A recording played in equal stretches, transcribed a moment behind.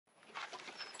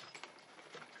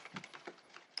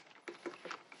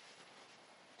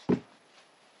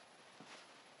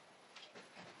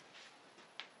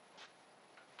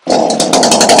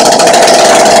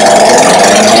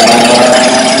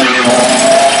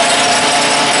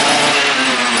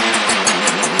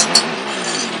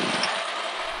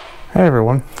Hi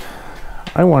everyone,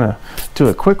 I want to do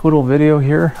a quick little video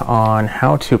here on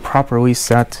how to properly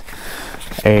set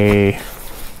a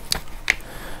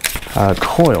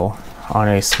coil on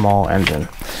a small engine.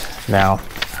 Now,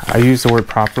 I use the word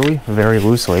properly very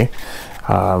loosely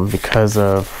because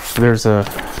there's a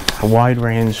wide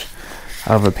range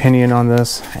of opinion on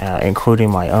this, including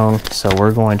my own. So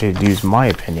we're going to use my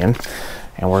opinion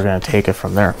and we're going to take it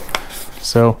from there.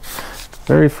 So,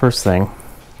 very first thing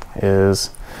is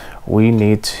we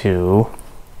need to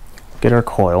get our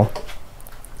coil.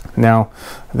 Now,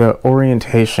 the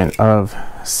orientation of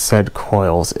said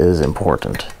coils is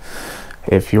important.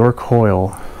 If you're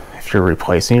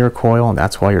replacing your coil, and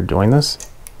that's why you're doing this,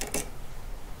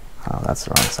 oh, that's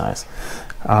the wrong size,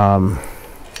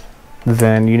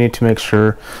 then you need to make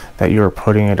sure that you're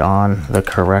putting it on the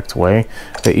correct way.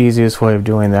 The easiest way of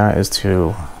doing that is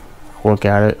to look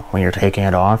at it when you're taking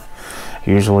it off.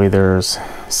 Usually there's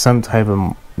some type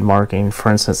of marking.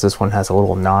 For instance, this one has a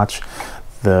little notch.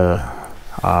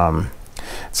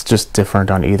 It's just different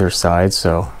on either side,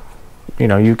 so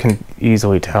you can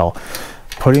easily tell.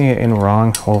 Putting it in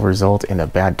wrong will result in a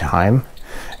bad time.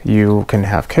 You can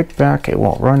have kickback, it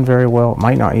won't run very well, it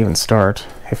might not even start.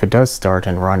 If it does start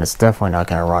and run, it's definitely not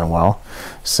going to run well,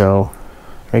 so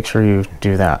make sure you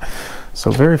do that.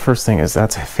 So very first thing is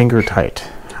that's finger tight.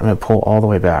 I'm going to pull all the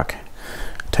way back.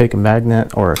 Take a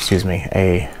magnet, or excuse me,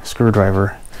 a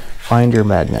screwdriver. Find your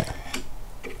magnet.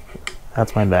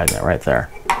 That's my magnet right there.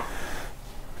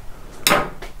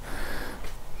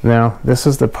 Now, this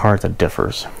is the part that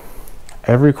differs.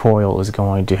 Every coil is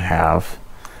going to have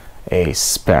a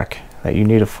spec that you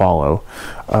need to follow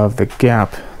of the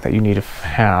gap that you need to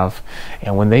have.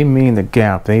 And when they mean the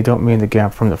gap, they don't mean the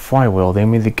gap from the flywheel, they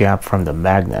mean the gap from the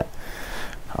magnet.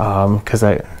 Because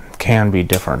that can be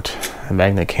different. The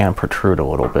magnet can protrude a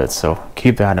little bit, so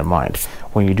keep that in mind.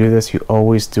 When you do this, you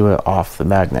always do it off the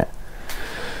magnet.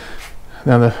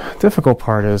 Now the difficult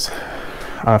part is,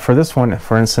 for this one,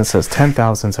 for instance, it's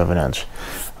 10/1000ths of an inch.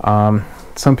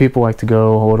 Some people like to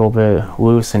go a little bit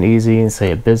loose and easy and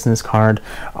say a business card.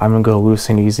 I'm gonna go loose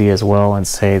and easy as well and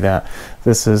say that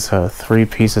this is 3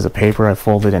 pieces of paper I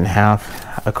folded in half.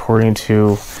 According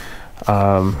to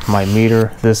my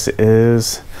meter, this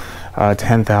is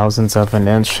 10/1000ths of an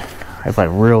inch. If I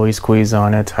really squeeze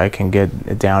on it, I can get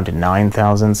it down to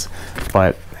 9/1000ths,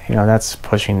 but that's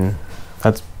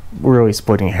really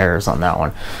splitting hairs on that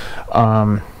one.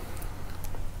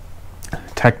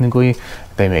 Technically,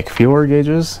 they make fewer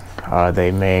gauges.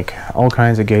 They make all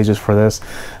kinds of gauges for this.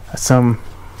 Some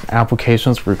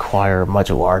applications require much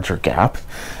larger gap,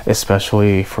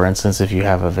 especially, for instance, if you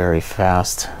have a very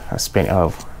fast spin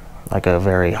of like a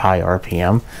very high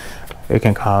RPM. It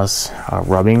can cause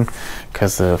rubbing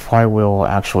because the flywheel will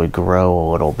actually grow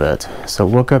a little bit. So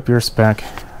look up your spec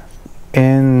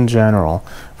in general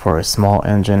for a small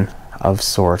engine of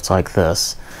sorts like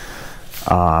this.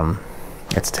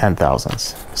 It's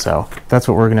 10/1000ths. So that's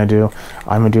what we're going to do.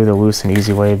 I'm going to do the loose and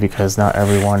easy way because not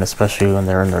everyone, especially when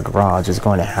they're in their garage, is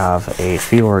going to have a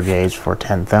feeler gauge for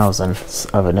 10/1000ths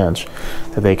of an inch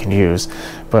that they can use.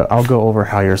 But I'll go over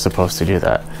how you're supposed to do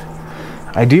that.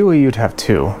 Ideally, you'd have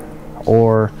 2.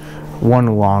 Or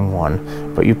one long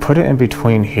one, but you put it in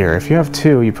between here. If you have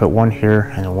 2, you put 1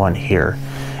 here and 1 here,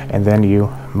 and then you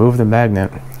move the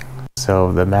magnet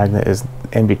so the magnet is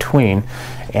in between,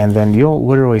 and then you'll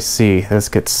literally see this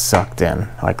gets sucked in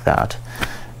like that.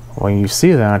 When you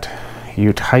see that,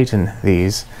 you tighten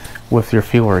these with your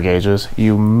feeler gauges.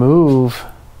 You move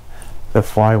the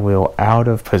flywheel out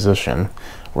of position,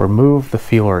 remove the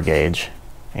feeler gauge,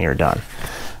 and you're done.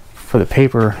 For the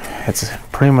paper, it's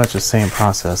pretty much the same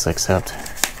process, except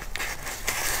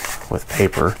with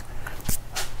paper.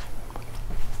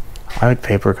 I like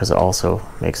paper because it also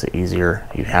makes it easier.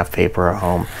 You have paper at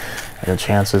home, and the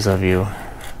chances of you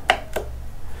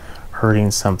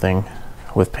hurting something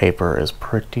with paper is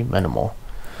pretty minimal.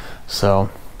 So,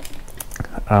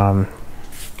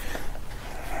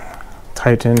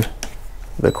 tighten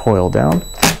the coil down.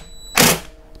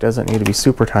 It doesn't need to be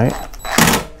super tight.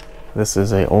 This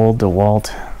is an old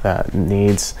DeWalt that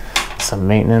needs some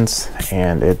maintenance,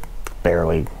 and it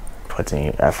barely puts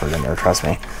any effort in there, trust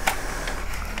me.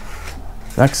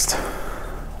 Next,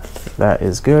 that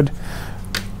is good.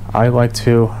 I like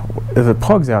to, if it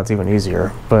plugs out, it's even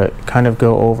easier, but kind of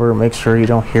go over, make sure you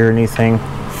don't hear anything,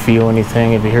 feel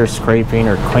anything. If you hear scraping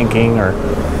or clinking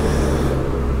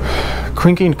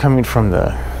coming from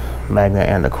the magnet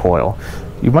and the coil,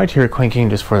 you might hear clinking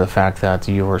just for the fact that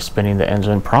you were spinning the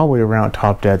engine probably around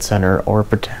top dead center, or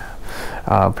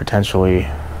potentially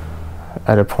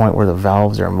at a point where the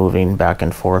valves are moving back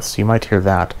and forth, so you might hear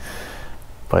that.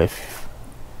 But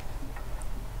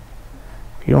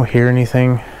If you don't hear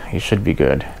anything, you should be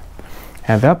good.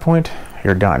 At that point,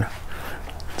 you're done.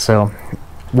 So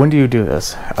when do you do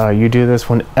this? You do this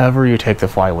whenever you take the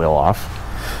flywheel off.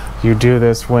 You do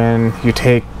this when you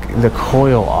take the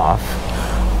coil off.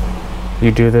 You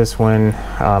do this when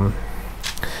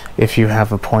if you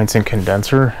have a points and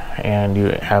condenser and you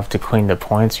have to clean the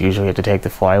points, usually you have to take the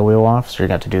flywheel off, so you're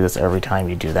going to have to do this every time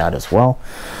you do that as well.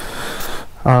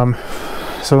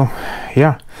 So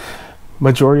yeah,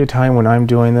 majority of the time when I'm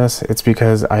doing this, it's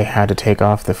because I had to take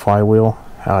off the flywheel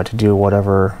to do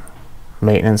whatever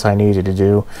maintenance I needed to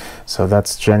do. So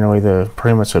that's generally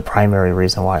pretty much the primary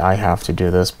reason why I have to do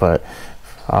this. But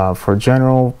for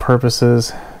general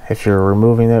purposes, if you're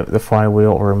removing the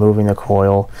flywheel or removing the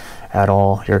coil at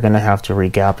all, you're going to have to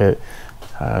re-gap it.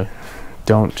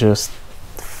 Don't just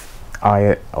eye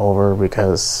it over,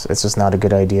 because it's just not a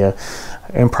good idea.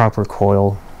 Improper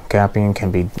coil gapping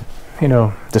can be, you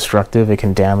know, destructive. It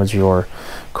can damage your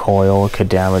coil, it could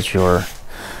damage your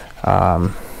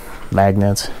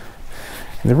magnets.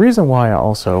 And the reason why I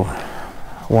also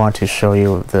want to show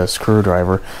you the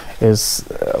screwdriver is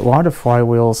a lot of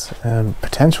flywheels, and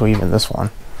potentially even this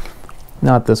one,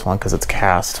 not this one because it's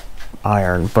cast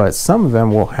iron, but some of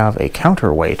them will have a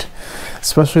counterweight,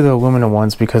 especially the aluminum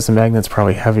ones, because the magnet's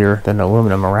probably heavier than the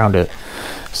aluminum around it,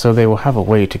 so they will have a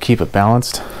way to keep it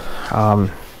balanced.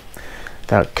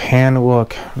 That can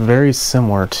look very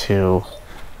similar to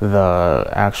the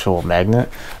actual magnet,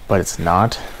 but it's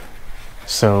not.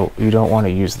 So you don't want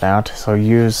to use that. So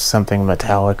use something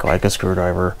metallic like a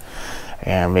screwdriver,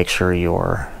 and make sure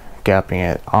you're gapping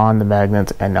it on the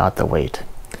magnet and not the weight.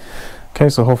 Okay,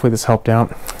 so hopefully this helped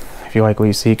out. If you like what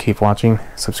you see, keep watching,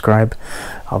 subscribe.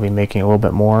 I'll be making a little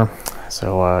bit more,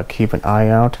 so keep an eye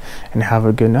out and have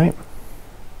a good night.